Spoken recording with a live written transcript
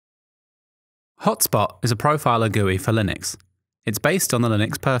Hotspot is a profiler GUI for Linux. It's based on the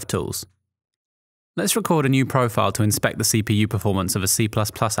Linux perf tools. Let's record a new profile to inspect the CPU performance of a C++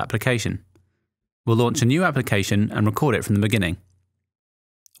 application. We'll launch a new application and record it from the beginning.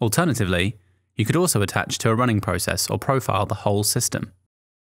 Alternatively, you could also attach to a running process or profile the whole system.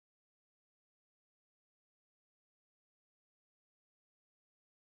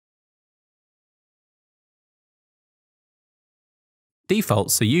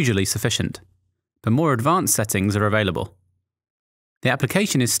 Defaults are usually sufficient, but more advanced settings are available. The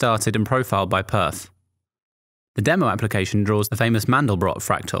application is started and profiled by perf. The demo application draws the famous Mandelbrot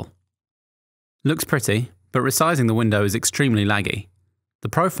fractal. Looks pretty, but resizing the window is extremely laggy. The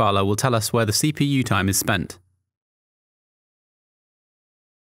profiler will tell us where the CPU time is spent.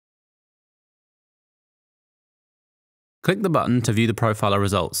 Click the button to view the profiler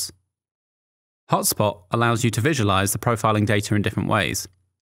results. Hotspot allows you to visualize the profiling data in different ways.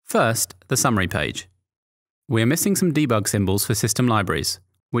 First, the summary page. We are missing some debug symbols for system libraries,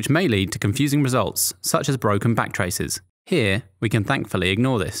 which may lead to confusing results, such as broken backtraces. Here, we can thankfully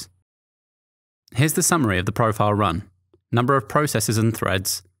ignore this. Here's the summary of the profile run: number of processes and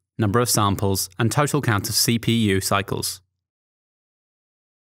threads, number of samples, and total count of CPU cycles.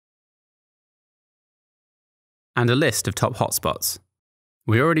 And a list of top hotspots.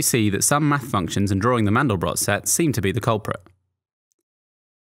 We already see that some math functions and drawing the Mandelbrot set seem to be the culprit.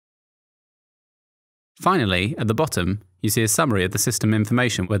 Finally, at the bottom, you see a summary of the system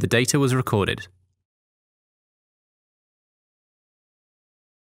information where the data was recorded.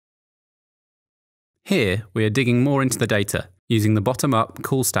 Here, we are digging more into the data, using the bottom-up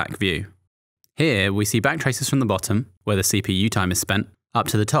cool stack view. Here, we see backtraces from the bottom, where the CPU time is spent, up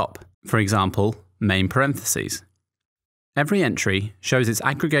to the top, for example, main parentheses. Every entry shows its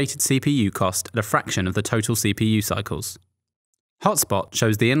aggregated CPU cost at a fraction of the total CPU cycles. Hotspot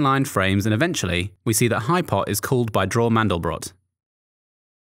shows the inline frames, and eventually, we see that Hypot is called by draw Mandelbrot.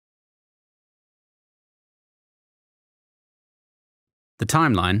 The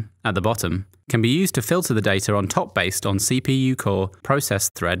timeline, at the bottom, can be used to filter the data on top based on CPU core, process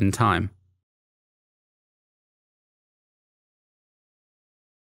thread, and time.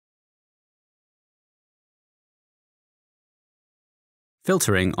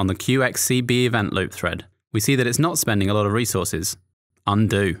 Filtering on the QXCB event loop thread, we see that it's not spending a lot of resources.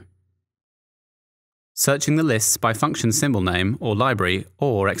 Undo. Searching the lists by function symbol name or library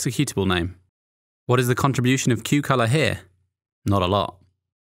or executable name. What is the contribution of QColor here? Not a lot.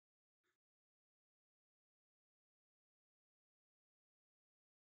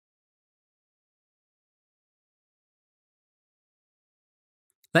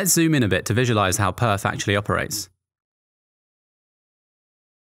 Let's zoom in a bit to visualize how perf actually operates.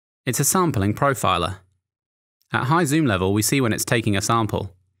 It's a sampling profiler. At high zoom level, we see when it's taking a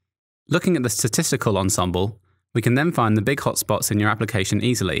sample. Looking at the statistical ensemble, we can then find the big hotspots in your application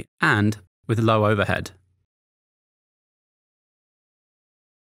easily and with low overhead.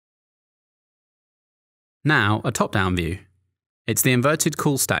 Now, a top-down view. It's the inverted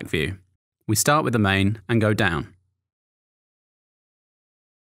cool stack view. We start with the main and go down.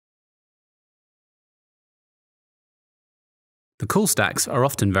 The cool stacks are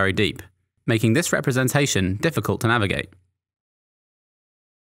often very deep, making this representation difficult to navigate.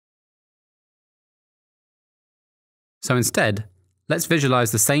 So instead, let's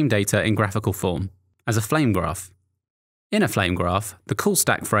visualize the same data in graphical form, as a flame graph. In a flame graph, the cool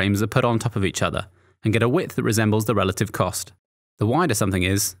stack frames are put on top of each other and get a width that resembles the relative cost. The wider something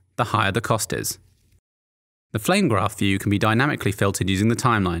is, the higher the cost is. The flame graph view can be dynamically filtered using the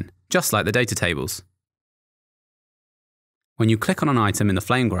timeline, just like the data tables. When you click on an item in the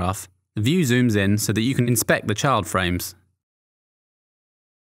flame graph, the view zooms in so that you can inspect the child frames.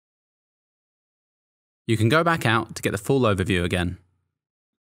 You can go back out to get the full overview again.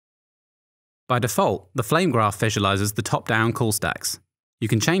 By default, the flame graph visualizes the top-down cool stacks. You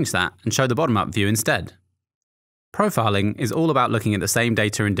can change that and show the bottom-up view instead. Profiling is all about looking at the same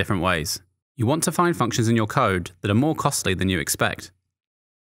data in different ways. You want to find functions in your code that are more costly than you expect.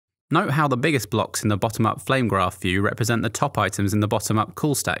 Note how the biggest blocks in the bottom-up flame graph view represent the top items in the bottom-up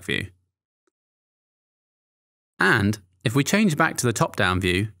cool stack view. And, if we change back to the top-down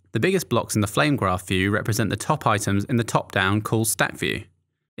view, the biggest blocks in the flame graph view represent the top items in the top-down cool stack view.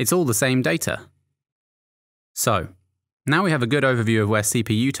 It's all the same data. So, now we have a good overview of where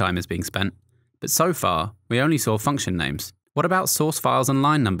CPU time is being spent, but so far, we only saw function names. What about source files and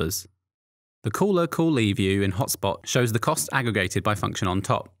line numbers? The cooler coolee view in Hotspot shows the costs aggregated by function on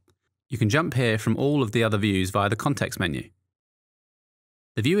top. You can jump here from all of the other views via the context menu.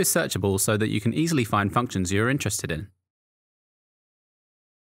 The view is searchable so that you can easily find functions you're interested in.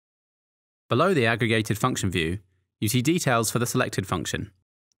 Below the aggregated function view, you see details for the selected function.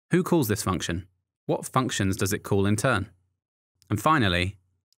 Who calls this function? What functions does it call in turn? And finally,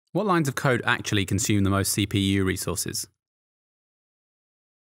 what lines of code actually consume the most CPU resources?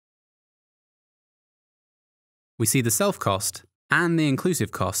 We see the self-cost and the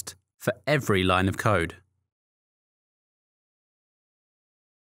inclusive cost for every line of code.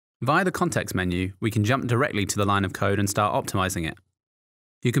 Via the context menu, we can jump directly to the line of code and start optimizing it.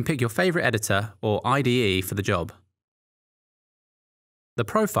 You can pick your favorite editor or IDE for the job. The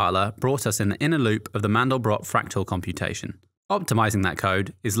profiler brought us in the inner loop of the Mandelbrot fractal computation. Optimizing that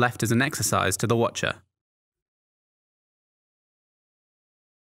code is left as an exercise to the watcher.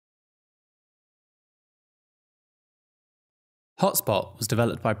 Hotspot was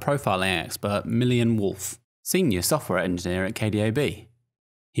developed by profiling expert Millian Wolf, senior software engineer at KDAB.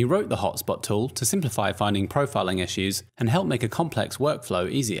 He wrote the Hotspot tool to simplify finding profiling issues and help make a complex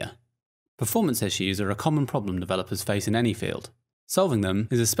workflow easier. Performance issues are a common problem developers face in any field. Solving them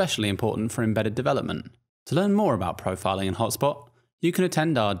is especially important for embedded development. To learn more about profiling in Hotspot, you can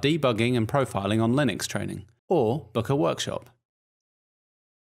attend our debugging and profiling on Linux training, or book a workshop.